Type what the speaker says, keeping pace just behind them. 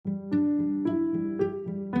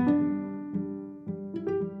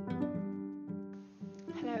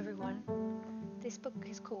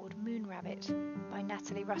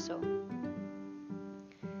Russell.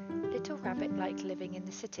 Little Rabbit liked living in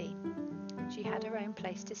the city. She had her own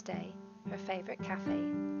place to stay, her favourite cafe,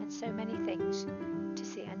 and so many things to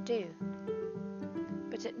see and do.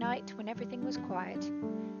 But at night, when everything was quiet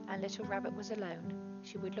and Little Rabbit was alone,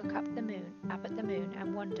 she would look up at the moon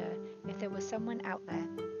and wonder if there was someone out there,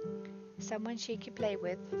 someone she could play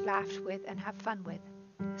with, laugh with, and have fun with,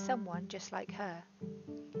 someone just like her.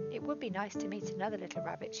 It would be nice to meet another little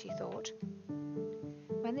rabbit, she thought.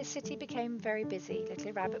 When the city became very busy,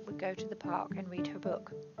 Little Rabbit would go to the park and read her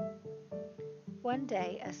book. One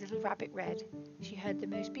day, as Little Rabbit read, she heard the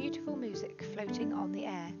most beautiful music floating on the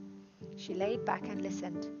air. She laid back and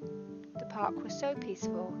listened. The park was so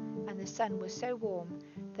peaceful and the sun was so warm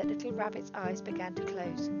that Little Rabbit's eyes began to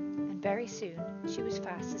close, and very soon she was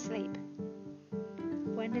fast asleep.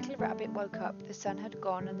 When Little Rabbit woke up, the sun had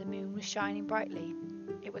gone and the moon was shining brightly.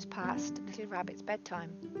 It was past Little Rabbit's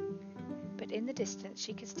bedtime. But in the distance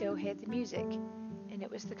she could still hear the music, and it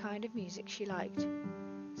was the kind of music she liked.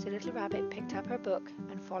 So Little Rabbit picked up her book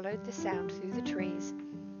and followed the sound through the trees,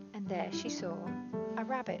 and there she saw a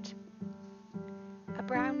rabbit. A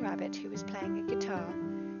brown rabbit who was playing a guitar,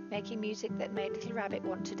 making music that made Little Rabbit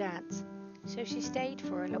want to dance, so she stayed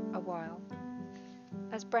for a while.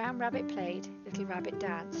 As Brown Rabbit played, Little Rabbit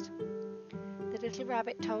danced. The little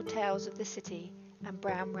rabbit told tales of the city, and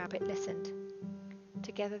Brown Rabbit listened.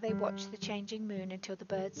 Together they watched the changing moon until the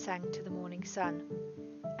birds sang to the morning sun,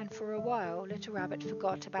 and for a while Little Rabbit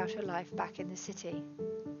forgot about her life back in the city.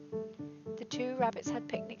 The two rabbits had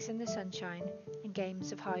picnics in the sunshine and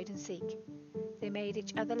games of hide and seek. They made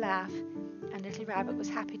each other laugh, and Little Rabbit was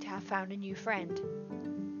happy to have found a new friend.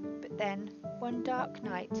 But then, one dark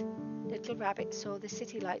night, Little Rabbit saw the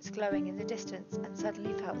city lights glowing in the distance and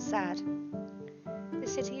suddenly felt sad. "The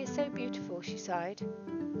city is so beautiful," she sighed.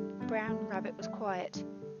 Brown Rabbit was quiet.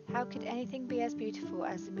 How could anything be as beautiful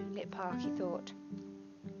as the moonlit park, he thought.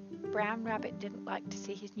 Brown Rabbit didn't like to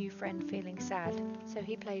see his new friend feeling sad, so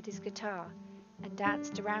he played his guitar and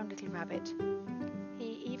danced around Little Rabbit.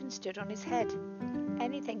 He even stood on his head,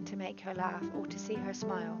 anything to make her laugh or to see her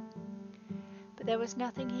smile. But there was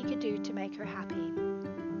nothing he could do to make her happy.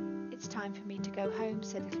 "It's time for me to go home,"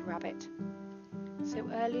 said Little Rabbit. So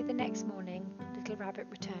early the next morning, Little Rabbit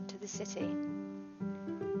returned to the city.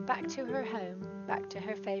 Back to her home, back to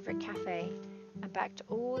her favourite cafe, and back to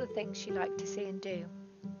all the things she liked to see and do.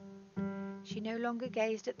 She no longer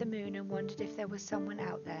gazed at the moon and wondered if there was someone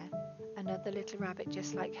out there, another little rabbit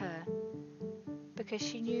just like her, because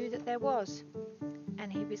she knew that there was,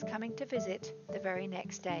 and he was coming to visit the very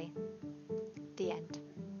next day. The end.